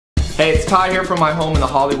Hey, it's Ty here from my home in the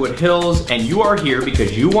Hollywood Hills, and you are here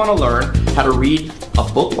because you want to learn how to read a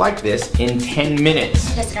book like this in 10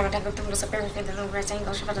 minutes.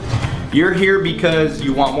 You're here because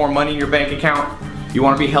you want more money in your bank account, you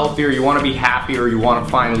want to be healthier, you want to be happier, you want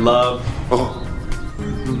to find love.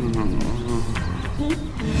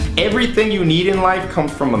 Everything you need in life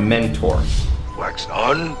comes from a mentor. Wax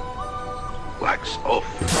on, wax off.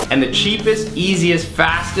 And the cheapest, easiest,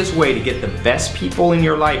 fastest way to get the best people in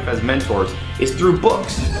your life as mentors is through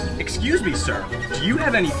books. Excuse me, sir. Do you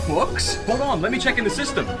have any books? Hold on, let me check in the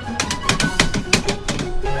system.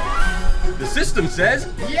 The system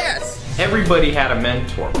says yes! Everybody had a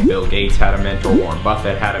mentor. Bill Gates had a mentor, Warren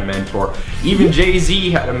Buffett had a mentor, even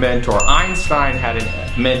Jay-Z had a mentor, Einstein had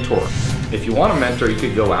a mentor. If you want a mentor, you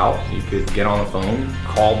could go out, you could get on the phone,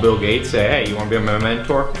 call Bill Gates, say, hey, you want to be my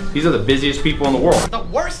mentor? These are the busiest people in the world. The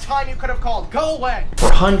worst time you could have called, go away! For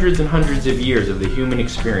hundreds and hundreds of years of the human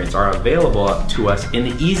experience are available to us in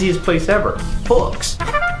the easiest place ever, books.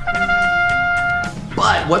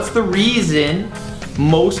 But what's the reason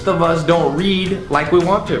most of us don't read like we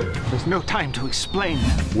want to? There's no time to explain.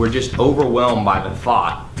 We're just overwhelmed by the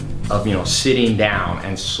thought of, sitting down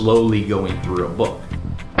and slowly going through a book.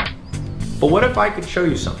 But what if I could show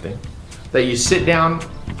you something that you sit down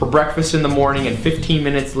for breakfast in the morning and 15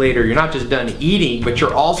 minutes later you're not just done eating, but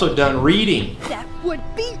you're also done reading? That would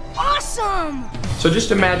be awesome! So just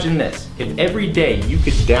imagine this. If every day you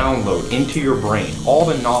could download into your brain all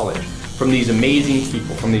the knowledge from these amazing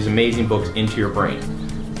people, from these amazing books into your brain,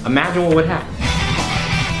 imagine what would happen.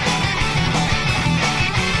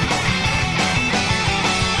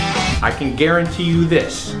 I can guarantee you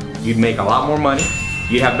this. You'd make a lot more money,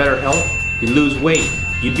 you'd have better health, you'd lose weight,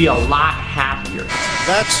 you'd be a lot happier.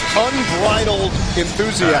 That's unbridled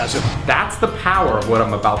enthusiasm. That's the power of what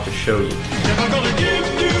I'm about to show you. Never gonna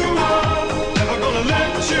give you up, never gonna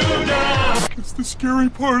let you down. It's the scary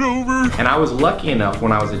part over. And I was lucky enough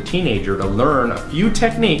when I was a teenager to learn a few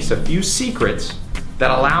techniques, a few secrets that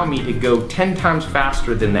allow me to go 10 times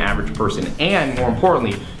faster than the average person, and more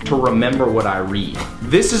importantly, to remember what I read.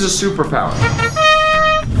 This is a superpower.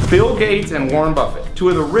 Bill Gates and Warren Buffett, two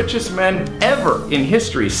of the richest men ever in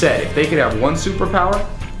history, said if they could have one superpower,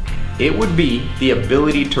 it would be the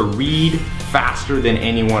ability to read faster than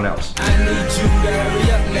anyone else. I need you to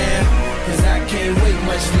hurry up now, 'cause I can't wait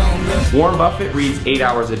much longer. Warren Buffett reads 8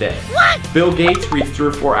 hours a day. What? Bill Gates reads 3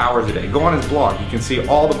 or 4 hours a day. Go on his blog, you can see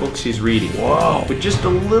all the books he's reading. Whoa. With just a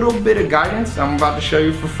little bit of guidance I'm about to show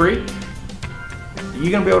you for free,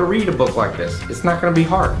 you're gonna be able to read a book like this. It's not gonna be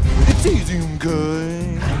hard. It's easy and good.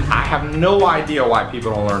 I have no idea why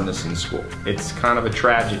people don't learn this in school. It's kind of a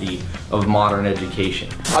tragedy of modern education.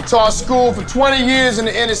 I taught school for 20 years in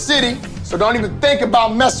the inner city, so don't even think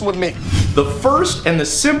about messing with me. The first and the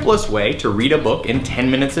simplest way to read a book in 10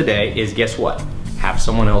 minutes a day is, guess what? Have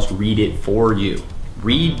someone else read it for you.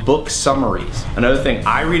 Read book summaries. Another thing,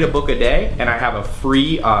 I read a book a day, and I have a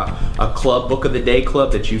free a club, Book of the Day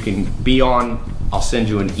club, that you can be on. I'll send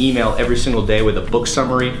you an email every single day with a book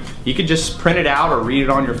summary. You could just print it out or read it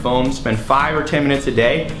on your phone, spend 5 or 10 minutes a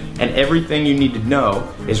day, and everything you need to know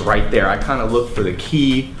is right there. I kind of look for the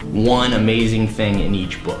key, one amazing thing in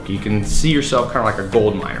each book. You can see yourself kind of like a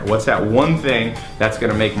gold miner. What's that one thing that's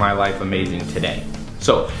gonna make my life amazing today?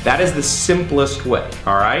 So that is the simplest way,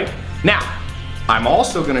 all right? Now, I'm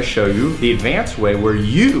also gonna show you the advanced way where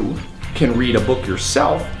you can read a book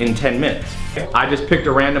yourself in 10 minutes. I just picked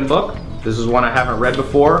a random book. This is one I haven't read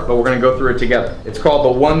before, but we're gonna go through it together. It's called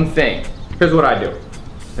The One Thing. Here's what I do.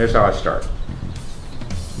 Here's how I start.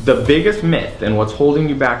 The biggest myth and what's holding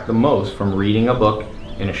you back the most from reading a book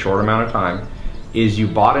in a short amount of time is you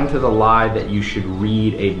bought into the lie that you should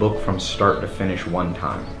read a book from start to finish one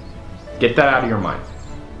time. Get that out of your mind.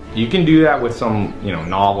 You can do that with some,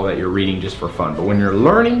 novel that you're reading just for fun, but when you're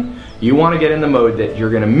learning, you want to get in the mode that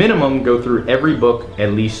you're going to minimum go through every book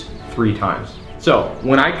at least 3 times. So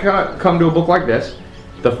when I come to a book like this,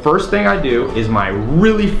 the first thing I do is my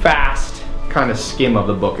really fast kind of skim of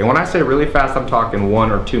the book. And when I say really fast, I'm talking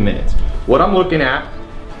 1 or 2 minutes. What I'm looking at,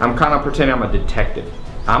 I'm kind of pretending I'm a detective.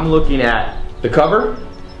 I'm looking at the cover,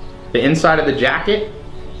 the inside of the jacket,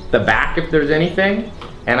 the back if there's anything,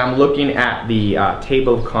 and I'm looking at the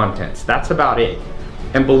table of contents. That's about it.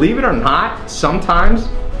 And believe it or not, sometimes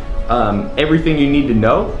everything you need to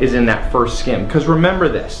know is in that first skim. Because remember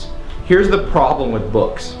this, here's the problem with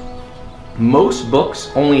books. Most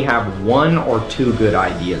books only have 1 or 2 good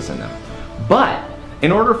ideas in them. But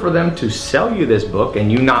in order for them to sell you this book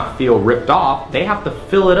and you not feel ripped off, they have to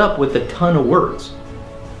fill it up with a ton of words.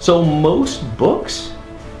 So most books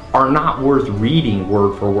are not worth reading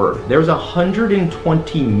word for word. There's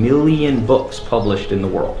 120 million books published in the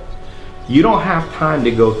world. you don't have time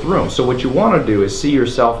to go through them. So what you want to do is see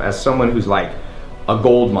yourself as someone who's like a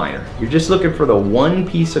gold miner. You're just looking for the one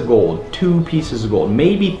piece of gold, 2 pieces of gold,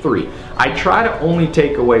 maybe 3. I try to only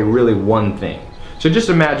take away really one thing. So just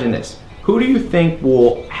imagine this. Who do you think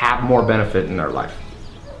will have more benefit in their life?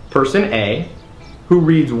 Person A, who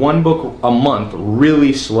reads 1 book a month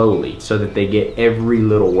really slowly so that they get every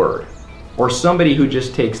little word. Or somebody who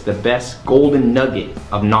just takes the best golden nugget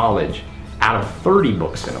of knowledge out of 30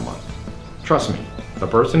 books in a month. Trust me, the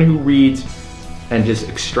person who reads and just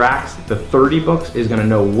extracts the 30 books is gonna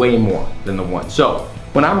know way more than the one. So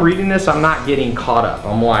when I'm reading this, I'm not getting caught up.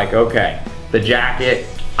 I'm like, okay, the jacket,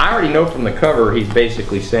 I already know from the cover, he's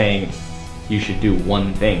basically saying you should do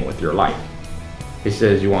one thing with your life. He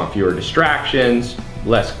says you want fewer distractions,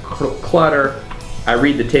 less clutter. I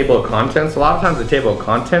read the table of contents. A lot of times the table of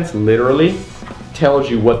contents literally tells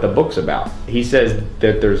you what the book's about. He says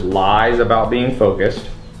that there's lies about being focused,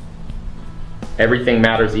 everything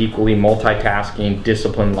matters equally, multitasking,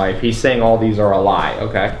 disciplined life. He's saying all these are a lie,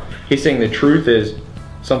 okay? He's saying the truth is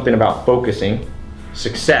something about focusing,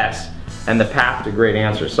 success, and the path to great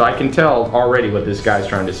answers. So I can tell already what this guy's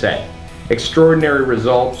trying to say. Extraordinary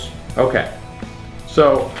results, okay.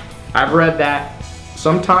 So I've read that.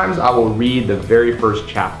 Sometimes I will read the very first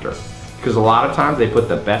chapter because a lot of times they put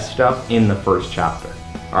the best stuff in the first chapter.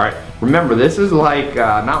 All right, remember this is like,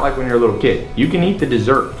 not like when you're a little kid. You can eat the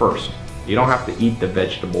dessert first. You don't have to eat the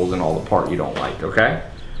vegetables and all the part you don't like, okay?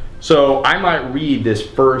 So I might read this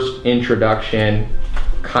first introduction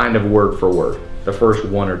kind of word for word, the first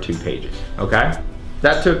 1 or 2 pages, okay?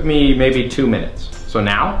 That took me maybe 2 minutes. So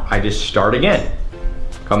now I just start again.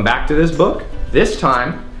 Come back to this book. This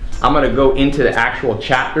time, I'm gonna go into the actual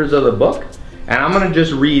chapters of the book and I'm gonna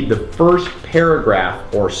just read the first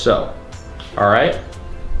paragraph or so, all right?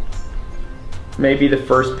 Maybe the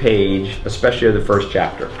first page, especially the first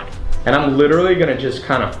chapter. And I'm literally gonna just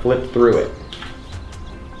kind of flip through it.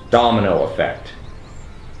 Domino effect,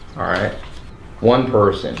 all right? One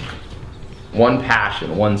person, one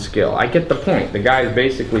passion, one skill. I get the point. The guy is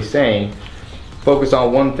basically saying, focus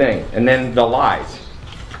on one thing, and then the lies.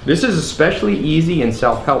 This is especially easy in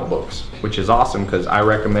self-help books, which is awesome because I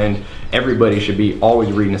recommend everybody should be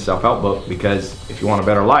always reading a self-help book because if you want a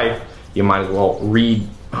better life, you might as well read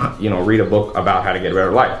a book about how to get a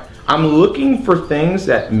better life. I'm looking for things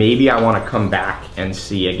that maybe I want to come back and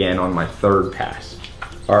see again on my 3rd pass,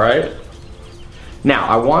 all right? Now,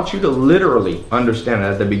 I want you to literally understand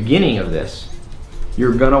that at the beginning of this,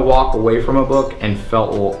 you're gonna walk away from a book and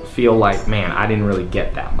feel like, man, I didn't really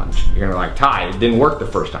get that much. You're gonna be like, Ty, it didn't work the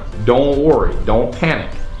first time. Don't worry, don't panic.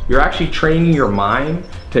 You're actually training your mind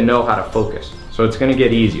to know how to focus. So it's gonna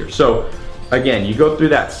get easier. So again, you go through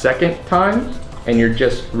that second time and you're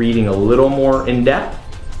just reading a little more in depth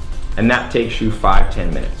and that takes you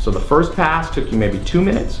 5-10 minutes. So the first pass took you maybe 2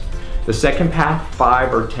 minutes. The second pass,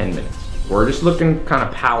 5 or 10 minutes. We're just looking kind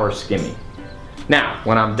of power skimming. Now,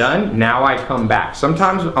 when I'm done, now I come back.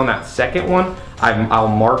 Sometimes on that second one, I'll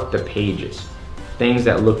mark the pages, things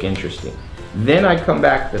that look interesting. Then I come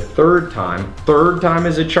back the 3rd time. 3rd time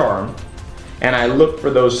is a charm, and I look for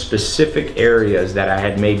those specific areas that I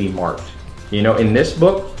had maybe marked. You know, in this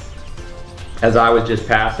book, as I was just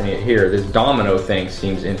passing it here, this domino thing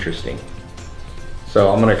seems interesting.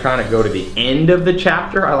 So I'm gonna kind of go to the end of the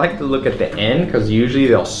chapter. I like to look at the end because usually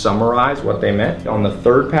they'll summarize what they meant. On the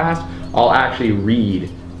 3rd pass, I'll actually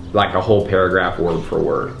read like a whole paragraph word for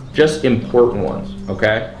word. Just important ones,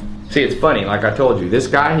 okay? See, it's funny, like I told you, this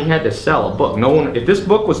guy, he had to sell a book. No one, if this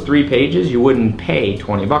book was 3 pages, you wouldn't pay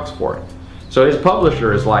 20 bucks for it. So his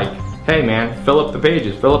publisher is like, hey man, fill up the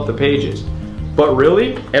pages, fill up the pages. But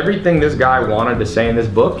really, everything this guy wanted to say in this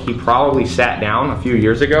book, he probably sat down a few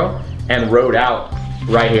years ago and wrote out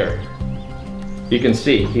right here. You can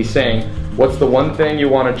see, he's saying, what's the one thing you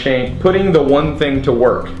want to change? Putting the one thing to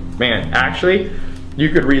work. Man, actually, you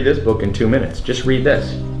could read this book in 2 minutes. Just read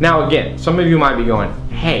this. Now again, some of you might be going,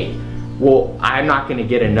 hey, well, I'm not gonna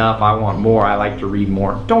get enough, I want more, I like to read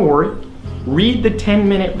more. Don't worry, read the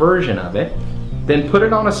 10-minute version of it, then put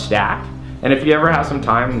it on a stack, and if you ever have some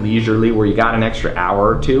time leisurely where you got an extra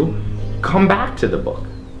hour or 2, come back to the book.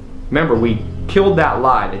 Remember, we killed that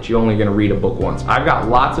lie that you're only gonna read a book once. I've got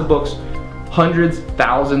lots of books, hundreds,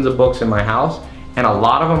 thousands of books in my house, and a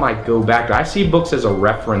lot of them I go back to. I see books as a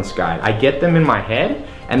reference guide. I get them in my head,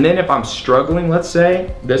 and then if I'm struggling, let's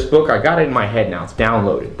say, this book, I got it in my head now, it's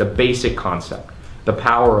downloaded. The basic concept, the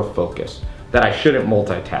power of focus, that I shouldn't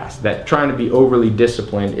multitask, that trying to be overly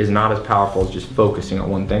disciplined is not as powerful as just focusing on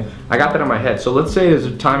one thing. I got that in my head. So let's say there's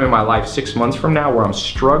a time in my life 6 months from now where I'm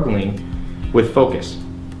struggling with focus.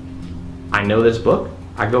 I know this book,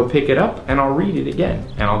 I go pick it up and I'll read it again,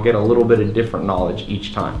 and I'll get a little bit of different knowledge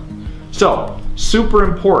each time. So, super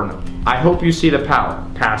important. I hope you see the power.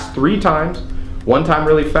 Pass 3 times. 1 time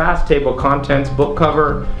really fast, table of contents, book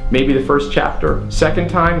cover, maybe the first chapter. 2nd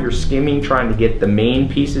time, you're skimming, trying to get the main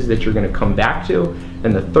pieces that you're gonna come back to.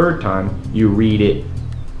 And the 3rd time, you read it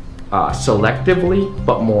selectively,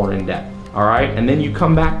 but more in depth, all right? And then you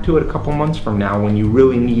come back to it a couple months from now when you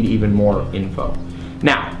really need even more info.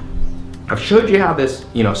 Now, I've showed you how this,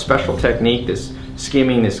 special technique, this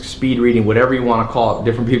skimming, this speed reading, whatever you wanna call it,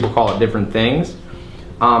 different people call it different things.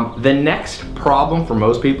 The next problem for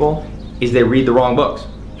most people is they read the wrong books.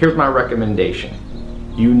 Here's my recommendation.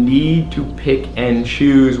 You need to pick and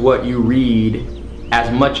choose what you read as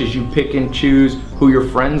much as you pick and choose who your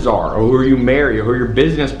friends are, or who you marry, or who your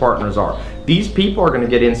business partners are. These people are gonna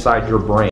get inside your brain.